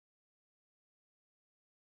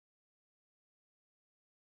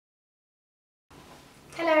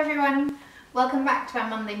Hello everyone, welcome back to our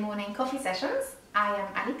Monday morning coffee sessions. I am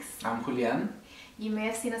Alix. I'm Julián. You may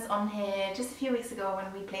have seen us on here just a few weeks ago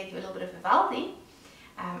when we played you a little bit of Vivaldi.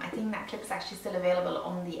 I think that clip is actually still available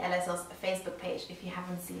on the LSO's Facebook page if you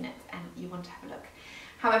haven't seen it and you want to have a look.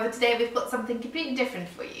 However, today we've got something completely different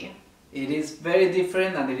for you. It is very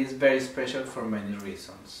different and it is very special for many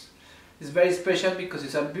reasons. It's very special because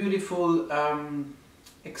it's a beautiful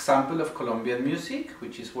example of Colombian music,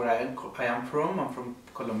 which is where I am from. I'm from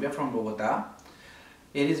Colombia, from Bogotá.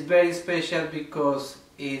 It is very special because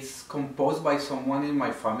it's composed by someone in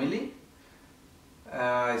my family.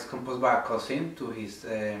 It's composed by a cousin to his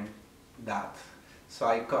dad. So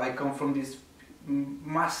I come from this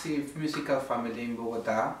massive musical family in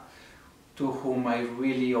Bogotá, to whom I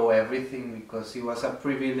really owe everything, because it was a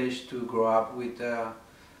privilege to grow up with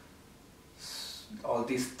all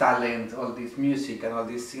this talent, all this music and all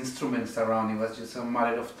these instruments around. It was just a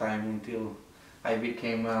matter of time until I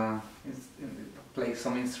became play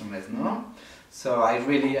some instruments, no? Mm-hmm. So I'm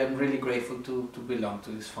really grateful to belong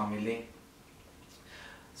to this family.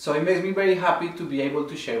 So it makes me very happy to be able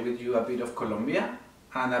to share with you a bit of Colombia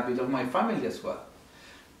and a bit of my family as well.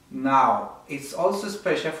 Now, it's also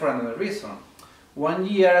special for another reason. 1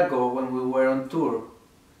 year ago, when we were on tour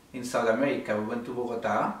in South America, we went to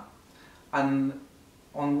Bogotá, and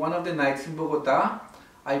on one of the nights in Bogotá,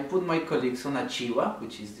 I put my colleagues on a chiva,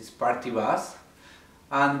 which is this party bus,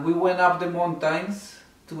 and we went up the mountains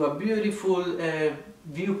to a beautiful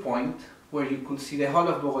viewpoint where you could see the whole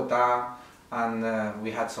of Bogotá, and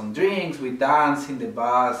we had some drinks, we danced in the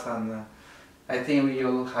bus, and I think we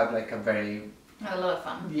all had like a lot of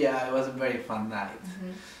fun. Yeah, it was a very fun night.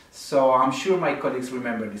 Mm-hmm. So I'm sure my colleagues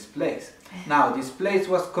remember this place. Now, this place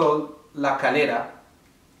was called La Calera,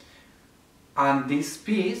 and this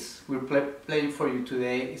piece we're playing for you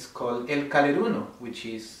today is called El Caleruno, which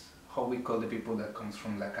is how we call the people that comes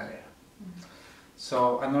from La Calera. Mm-hmm.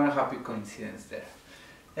 So another happy coincidence there.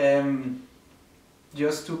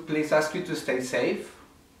 Just to please ask you to stay safe,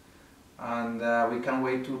 and we can't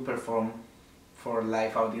wait to perform for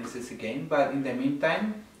live audiences again. But in the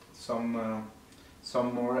meantime, some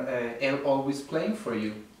more always playing for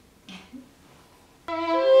you.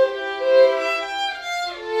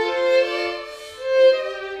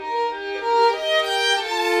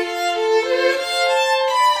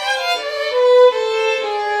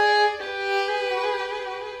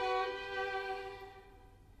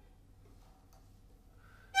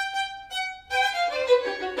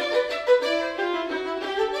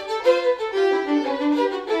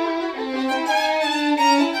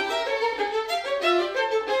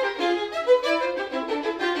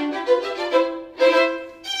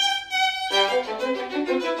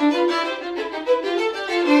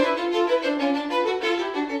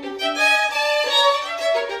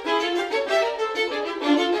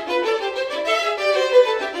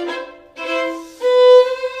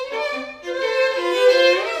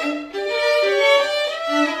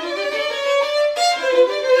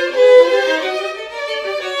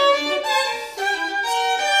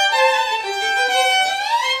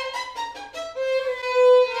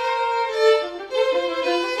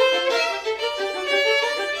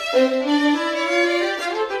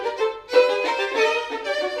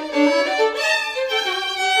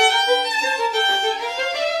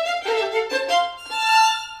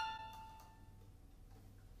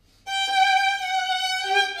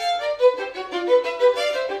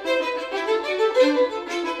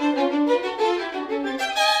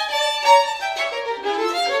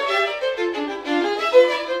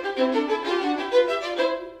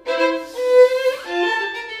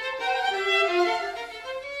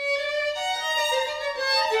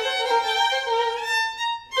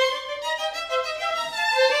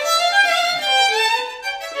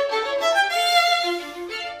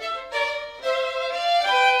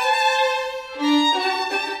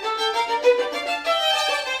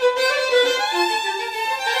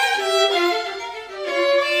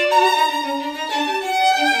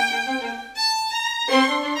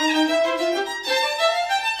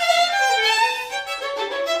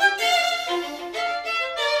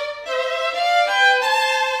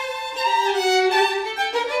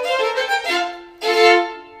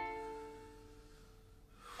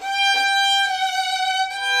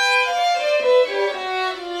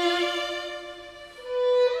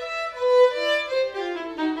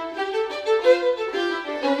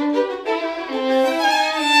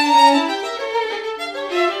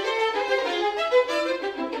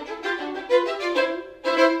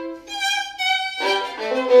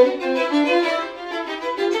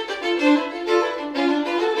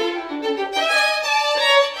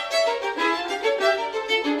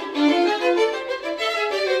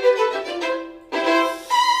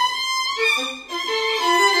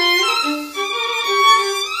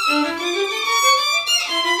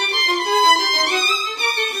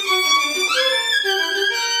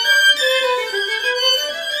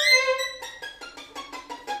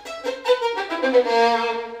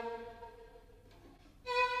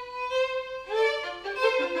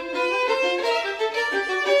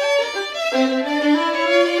 Thank you.